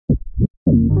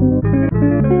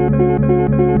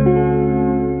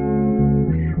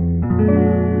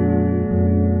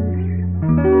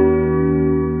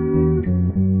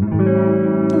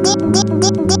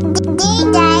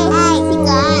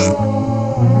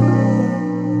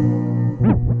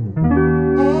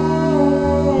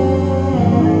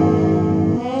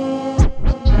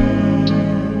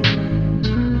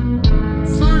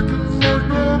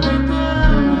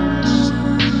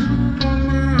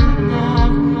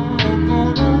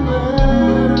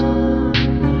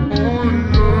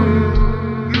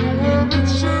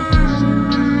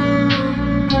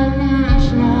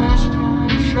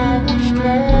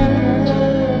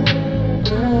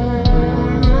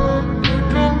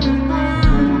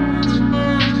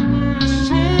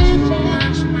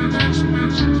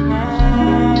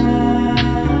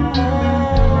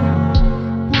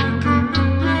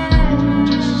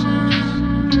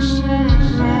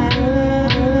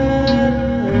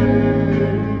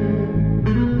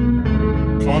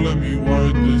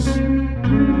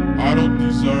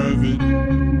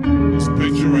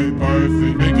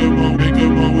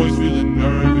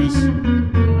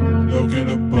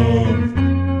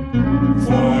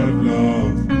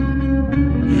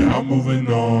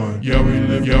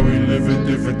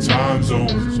different time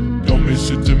zones. Don't miss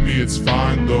shit to me, it's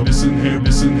fine though. Listen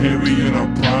here, we in our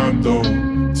prime though.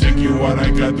 Take you out,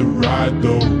 I got the ride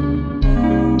though.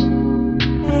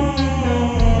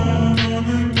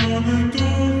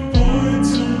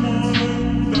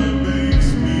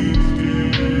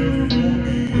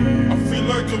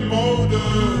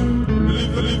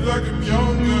 Live like I'm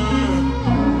younger.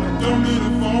 I don't need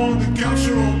a phone to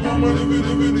capture on mama,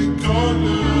 living in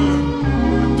color.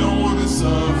 I don't wanna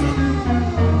suffer,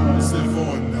 let's live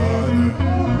for another.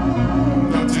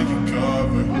 I'm not taking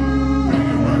cover, bring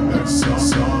it right back summer.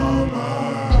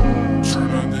 Turn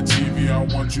on the TV, I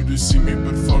want you to see me,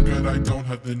 but fuck it, I don't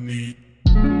have the need.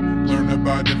 Learn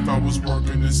about if I was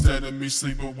working instead of me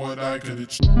sleeping, what I could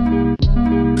achieve.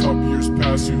 Couple years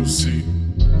past, you'll see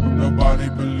nobody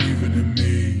believing in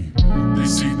me. They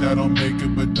see that I'll make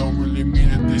it, but don't really mean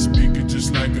it. They speak it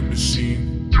just like a machine.